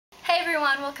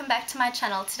everyone, welcome back to my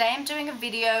channel. Today I'm doing a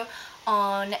video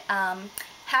on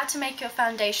how to make your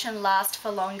foundation last for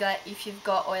longer if you've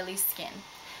got oily skin,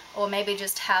 or maybe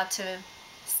just how to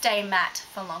stay matte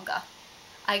for longer,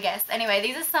 I guess. Anyway,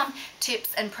 these are some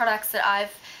tips and products that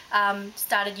I've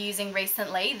started using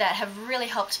recently that have really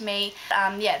helped me.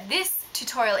 Yeah, this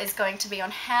tutorial is going to be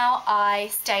on how I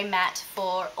stay matte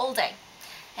for all day,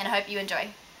 and I hope you enjoy.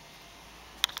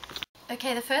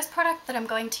 Okay, the first product that I'm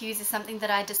going to use is something that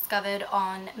I discovered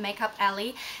on Makeup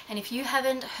Alley, and if you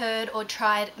haven't heard or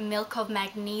tried Milk of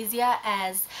Magnesia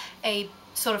as a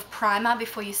sort of primer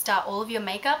before you start all of your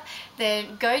makeup,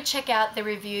 then go check out the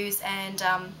reviews, and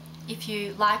if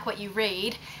you like what you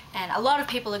read, and a lot of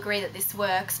people agree that this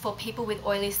works for people with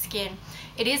oily skin.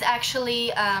 It is actually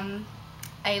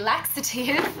a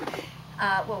laxative.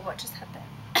 Well, what just happened?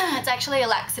 It's actually a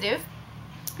laxative,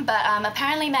 but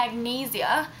apparently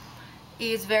magnesia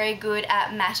is very good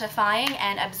at mattifying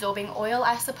and absorbing oil,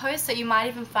 I suppose, so you might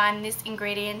even find this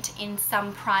ingredient in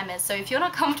some primers. So if you're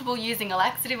not comfortable using a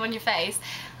laxative on your face,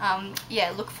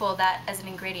 yeah, look for that as an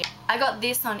ingredient. I got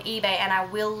this on eBay, and I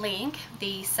will link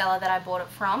the seller that I bought it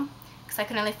from because I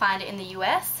can only find it in the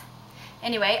US.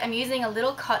 Anyway, I'm using a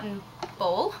little cotton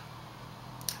ball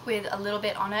with a little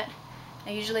bit on it.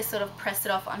 I usually sort of press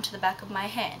it off onto the back of my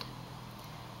hand,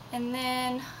 and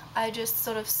then I just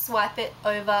sort of swipe it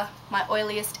over my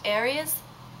oiliest areas.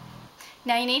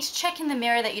 Now you need to check in the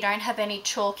mirror that you don't have any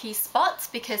chalky spots,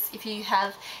 because if you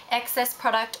have excess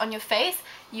product on your face,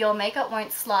 your makeup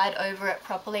won't slide over it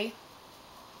properly.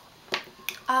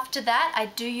 After that, I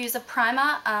do use a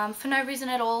primer. For no reason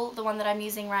at all, the one that I'm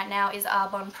using right now is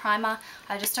Arbonne Primer.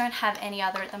 I just don't have any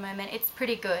other at the moment. It's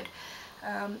pretty good.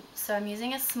 So I'm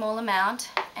using a small amount,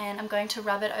 and I'm going to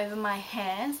rub it over my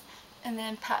hands and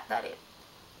then pat that in,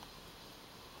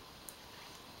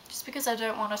 just because I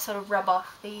don't want to sort of rub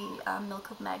off the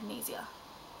Milk of Magnesia.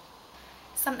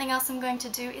 Something else I'm going to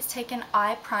do is take an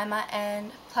eye primer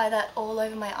and apply that all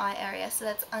over my eye area. So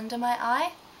that's under my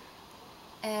eye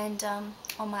and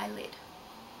on my lid.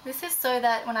 This is so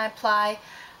that when I apply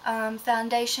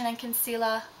foundation and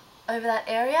concealer over that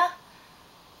area,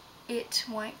 it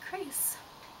won't crease.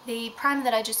 The primer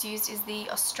that I just used is the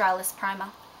Australis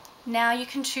primer. Now you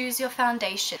can choose your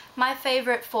foundation. My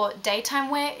favourite for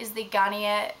daytime wear is the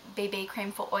Garnier BB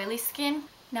cream for oily skin.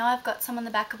 Now I've got some on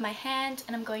the back of my hand,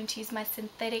 and I'm going to use my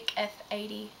synthetic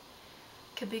F80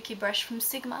 kabuki brush from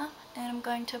Sigma, and I'm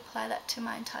going to apply that to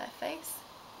my entire face.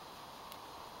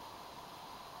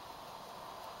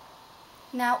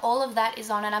 Now all of that is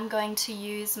on, and I'm going to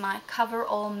use my Cover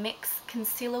All Mix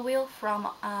concealer wheel from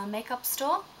Makeup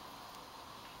Store.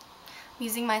 I'm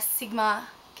using my Sigma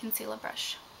concealer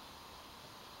brush.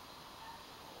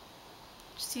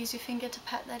 Just use your finger to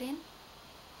pat that in.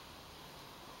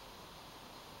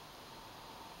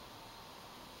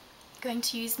 I'm going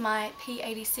to use my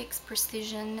P86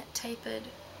 Precision Tapered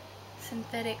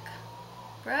Synthetic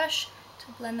brush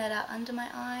to blend that out under my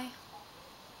eye.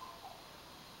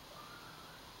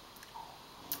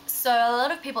 So a lot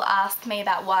of people ask me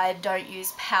about why I don't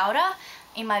use powder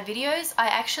in my videos. I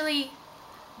actually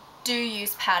do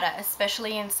use powder,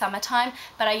 especially in summertime,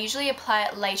 but I usually apply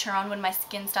it later on when my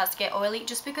skin starts to get oily,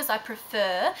 just because I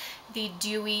prefer the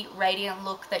dewy, radiant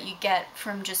look that you get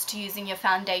from just using your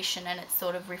foundation, and it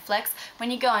sort of reflects. When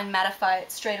you go and mattify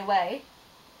it straight away,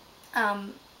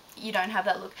 you don't have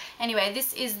that look. Anyway,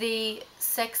 this is the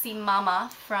Sexy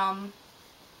Mama from,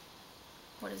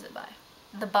 what is it by?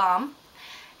 The Balm.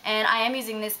 And I am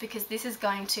using this because this is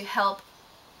going to help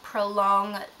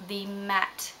prolong the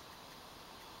matte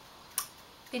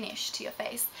finish to your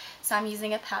face. So I'm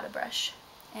using a powder brush,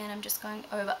 and I'm just going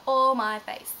over all my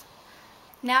face.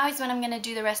 Now is when I'm going to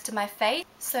do the rest of my face.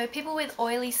 So people with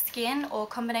oily skin or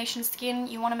combination skin,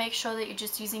 you want to make sure that you're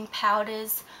just using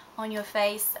powders on your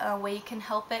face where you can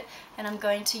help it. And I'm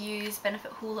going to use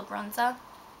Benefit Hoola bronzer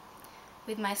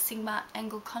with my Sigma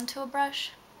Angle Contour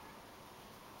brush.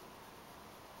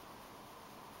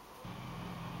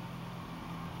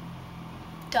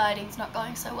 Dieting's not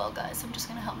going so well, guys, so I'm just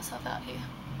going to help myself out here.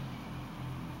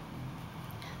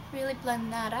 Really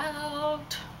blend that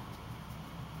out.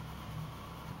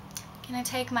 Gonna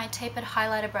take my tapered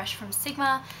highlighter brush from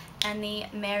Sigma and the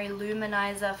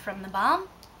Mary-Louminizer from the Balm.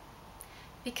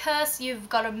 Because you've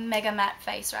got a mega matte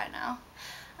face right now,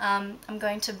 I'm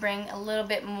going to bring a little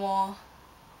bit more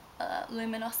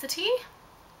luminosity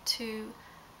to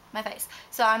my face.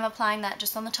 So I'm applying that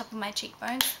just on the top of my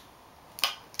cheekbones.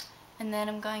 And then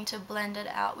I'm going to blend it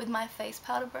out with my face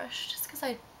powder brush, just because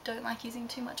I don't like using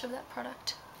too much of that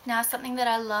product. Now, something that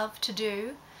I love to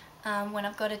do when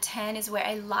I've got a tan is wear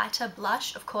a lighter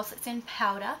blush. Of course, it's in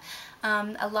powder.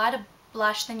 A lighter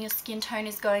blush, then your skin tone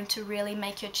is going to really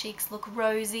make your cheeks look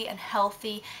rosy and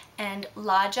healthy and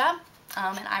larger.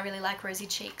 And I really like rosy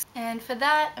cheeks. And for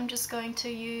that, I'm just going to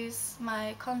use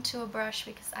my contour brush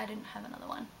because I didn't have another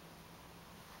one.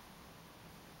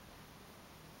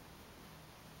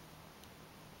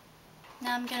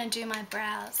 Now I'm going to do my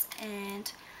brows,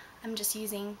 and I'm just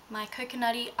using my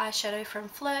Coconutty eyeshadow from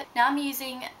FLIRT. Now I'm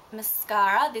using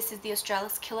mascara. This is the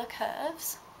Australis Killer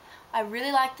Curves. I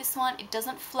really like this one. It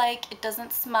doesn't flake, it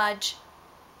doesn't smudge,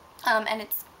 and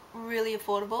it's really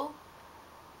affordable.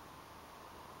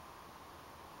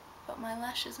 But my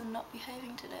lashes are not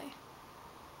behaving today.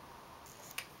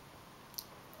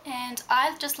 And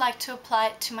I just like to apply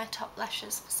it to my top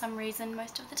lashes for some reason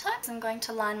most of the time. So I'm going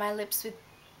to line my lips with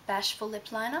Bashful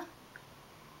lip liner.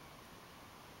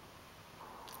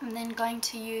 I'm then going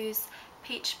to use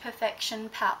Peach Perfection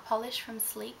Pout Polish from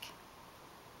Sleek.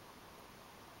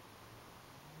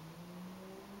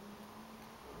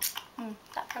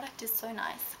 That product is so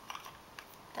nice.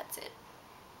 That's it.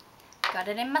 Got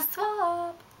it in my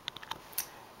swab.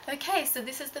 Okay, so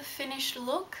this is the finished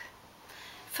look.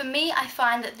 For me, I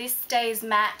find that this stays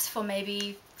matte for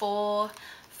maybe 4-5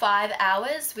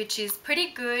 hours, which is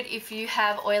pretty good if you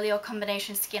have oily or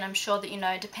combination skin. I'm sure that you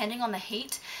know, depending on the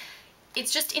heat,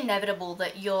 it's just inevitable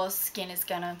that your skin is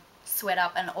gonna sweat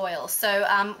up and oil. So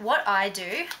what I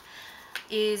do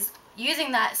is,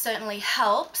 using that certainly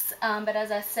helps, but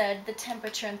as I said, the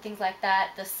temperature and things like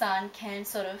that, the sun can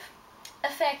sort of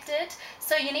affect it.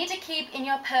 So you need to keep in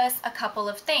your purse a couple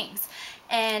of things.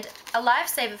 And a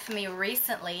lifesaver for me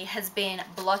recently has been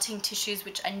blotting tissues,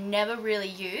 which I never really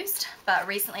used, but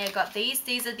recently I got these.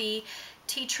 These are the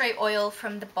tea tree oil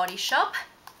from the Body Shop.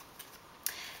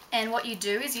 And what you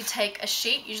do is you take a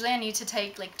sheet, usually I need to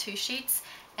take like 2 sheets,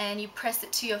 and you press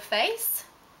it to your face,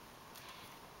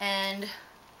 and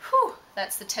whew,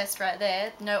 that's the test right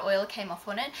there. No oil came off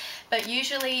on it, but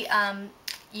usually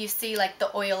you see like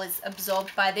the oil is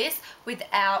absorbed by this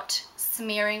without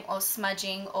smearing or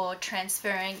smudging or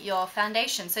transferring your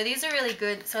foundation. So these are really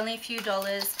good. It's only a few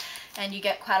dollars and you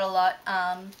get quite a lot.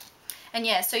 And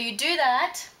yeah, so you do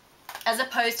that, as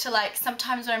opposed to like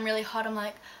sometimes when I'm really hot, I'm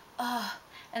like, oh,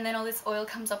 and then all this oil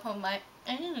comes up on my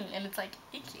and it's like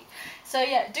icky. So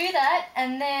yeah, do that,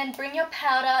 and then bring your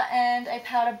powder and a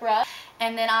powder brush,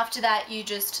 and then after that you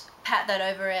just pat that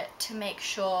over it to make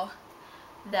sure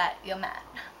that you're matte.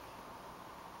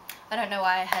 I don't know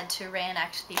why I had to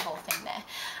reenact the whole thing there.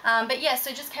 But yeah,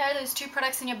 so just carry those 2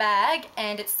 products in your bag,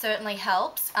 and it certainly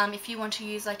helps. If you want to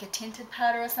use like a tinted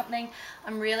powder or something,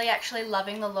 I'm really actually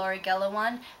loving the Laura Geller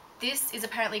one. This is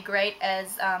apparently great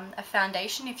as a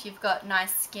foundation if you've got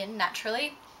nice skin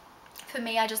naturally. For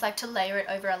me, I just like to layer it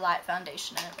over a light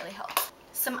foundation, and it really helps.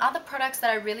 Some other products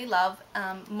that I really love,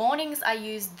 mornings I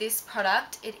use this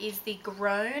product. It is the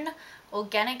Grown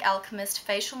Organic Alchemist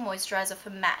Facial Moisturizer for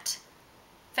Matte.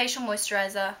 Facial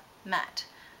Moisturizer Matte.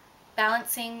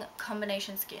 Balancing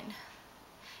Combination Skin.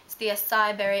 It's the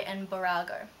acai berry and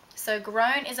borago. So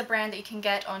Grown is a brand that you can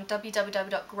get on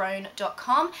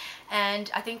www.grown.com,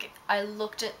 and I think I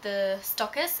looked at the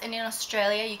stockist, and in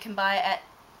Australia you can buy it at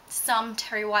some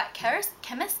Terry White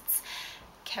chemists,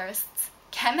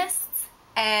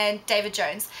 and David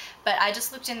Jones, but I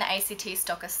just looked in the ACT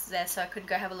stockists there so I could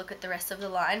go have a look at the rest of the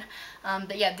line.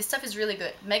 But yeah, this stuff is really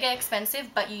good. Mega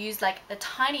expensive, but you use like the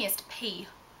tiniest pea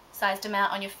sized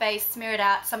amount on your face, smear it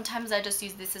out. Sometimes I just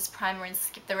use this as primer and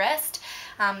skip the rest.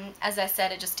 As I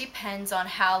said, it just depends on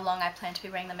how long I plan to be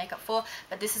wearing the makeup for,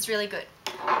 but this is really good.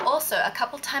 Also, a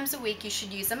couple times a week you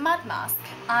should use a mud mask.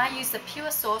 I use the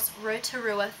Pure Source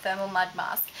Rotorua Thermal Mud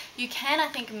Mask. You can, I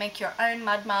think, make your own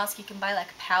mud mask. You can buy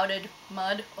like powdered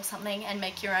mud or something and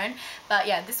make your own. But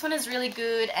yeah, this one is really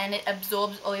good and it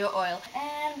absorbs all your oil.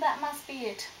 And that must be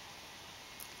it.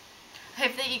 I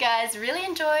hope that you guys really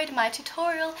enjoyed my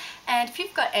tutorial, and if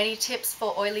you've got any tips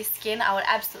for oily skin, I would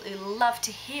absolutely love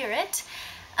to hear it.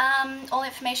 All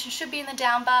information should be in the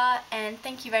down bar, and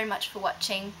thank you very much for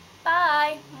watching.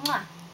 Bye! Mwah.